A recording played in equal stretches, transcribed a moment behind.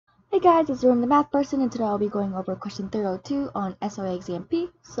Hey guys, it's Room the Math Person, and today I'll be going over question 302 on SOA Exam P.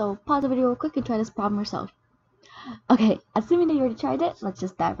 So pause the video real quick and try this problem yourself. Okay, assuming that you already tried it, let's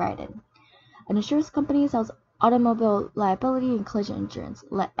just dive right in. An insurance company sells automobile liability and collision insurance.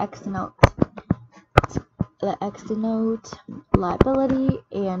 Let X denote liability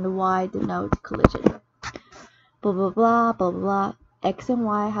and Y denote collision. Blah blah blah blah blah. X and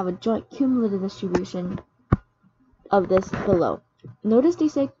Y have a joint cumulative distribution of this below. Notice they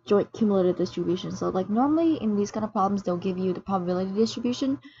say joint cumulative distribution. So like normally in these kind of problems they'll give you the probability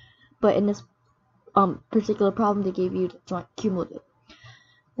distribution, but in this particular problem they gave you the joint cumulative.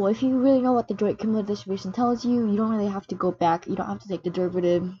 Well, if you really know what the joint cumulative distribution tells you, you don't really have to go back. You don't have to take the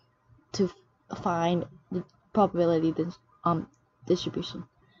derivative to find the probability distribution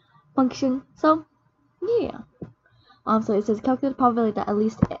function. So yeah. So it says calculate the probability that at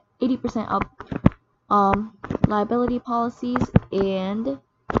least 80% of liability policies, and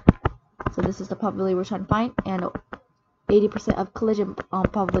so this is the probability we're trying to find, and 80% of collision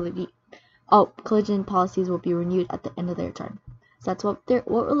collision policies will be renewed at the end of their term. So that's what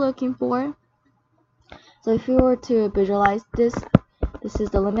we're looking for. So if you were to visualize this is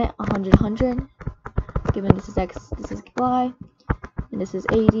the limit 100 100, given this is x, this is y, and this is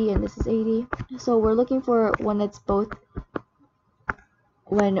 80 and this is 80. So we're looking for when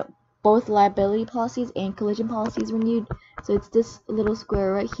both liability policies and collision policies renewed. So it's this little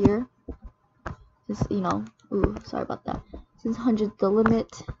square right here. This, ooh, sorry about that. Since 100 the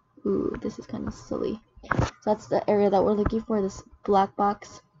limit, ooh, this is kind of silly. So that's the area that we're looking for, this black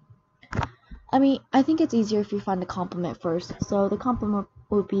box. I mean, I think it's easier if you find the complement first. So the complement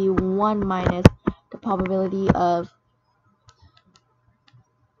would be 1 minus the probability of,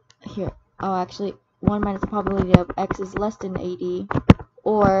 here, oh actually, 1 minus the probability of x is less than 80,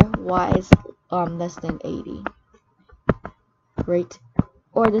 or y is less than 80, right?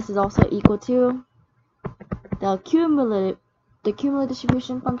 Or this is also equal to the cumulative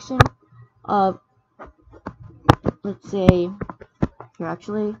distribution function of, let's say, here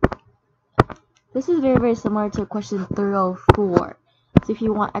actually, this is very, very similar to question 304. So if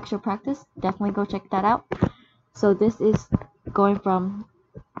you want extra practice, definitely go check that out. So this is going from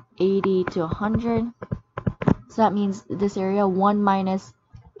 80 to 100. So that means this area, 1 minus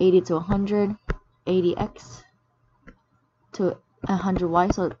 80 to 100, 80x to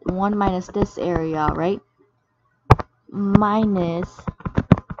 100y. So 1 minus this area, right? Minus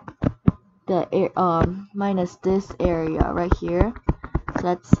the minus this area right here. So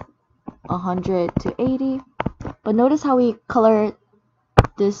that's 100 to 80. But notice how we color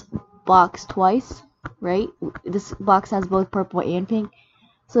this box twice, right? This box has both purple and pink.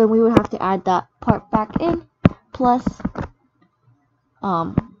 So we would have to add that part back in, plus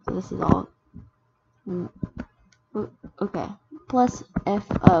so this is all okay, plus f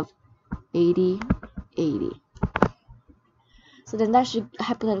of 80 80. So then that should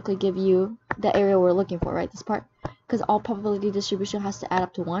hypothetically give you the area we're looking for, right? This part, because all probability distribution has to add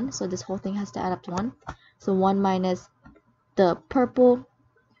up to 1, so this whole thing has to add up to 1. So 1 minus the purple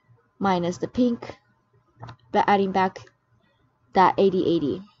minus the pink, but adding back that 80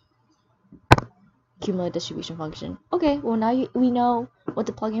 80 cumulative distribution function. Okay, well now we know what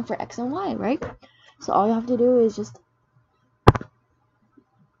to plug in for x and y, right? So all you have to do is just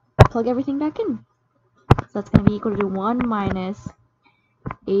plug everything back in. So that's going to be equal to 1 minus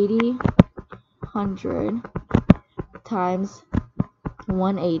 80 100 times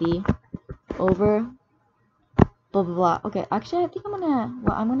 180 over blah blah blah. Okay, actually I think what I'm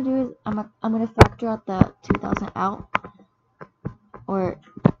gonna do is I'm gonna factor out the 2000 out, or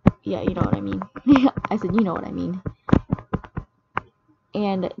yeah, you know what I mean. I said you know what I mean.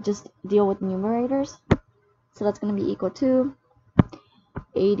 And just deal with numerators. So that's going to be equal to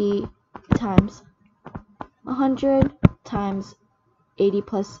 80 times 100 times 80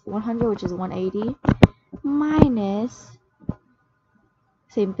 plus 100, which is 180, minus,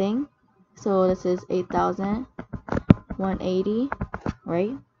 same thing. So this is 8,000, 180,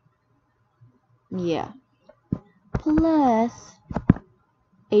 right? Yeah. Plus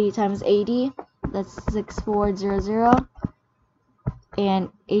 80 times 80, that's 6400. And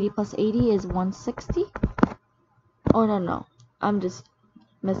 80 plus 80 is 160. Oh no, I'm just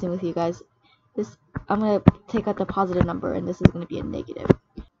messing with you guys. I'm gonna take out the positive number, and this is gonna be a negative.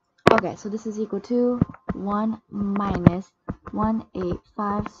 Okay, so this is equal to 1 minus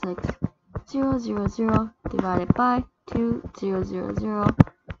 1856000 divided by 2000000.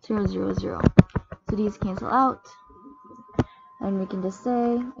 So these cancel out, and we can just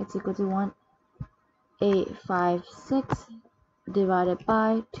say it's equal to 1856 divided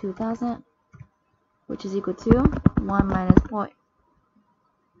by 2000, which is equal to 1 minus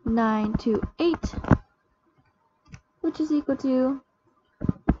 0.928, which is equal to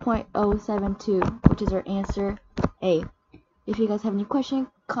 0.072, which is our answer A. If you guys have any questions,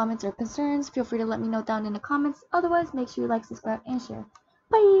 comments, or concerns, feel free to let me know down in the comments. Otherwise, make sure you like, subscribe, and share.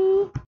 Bye!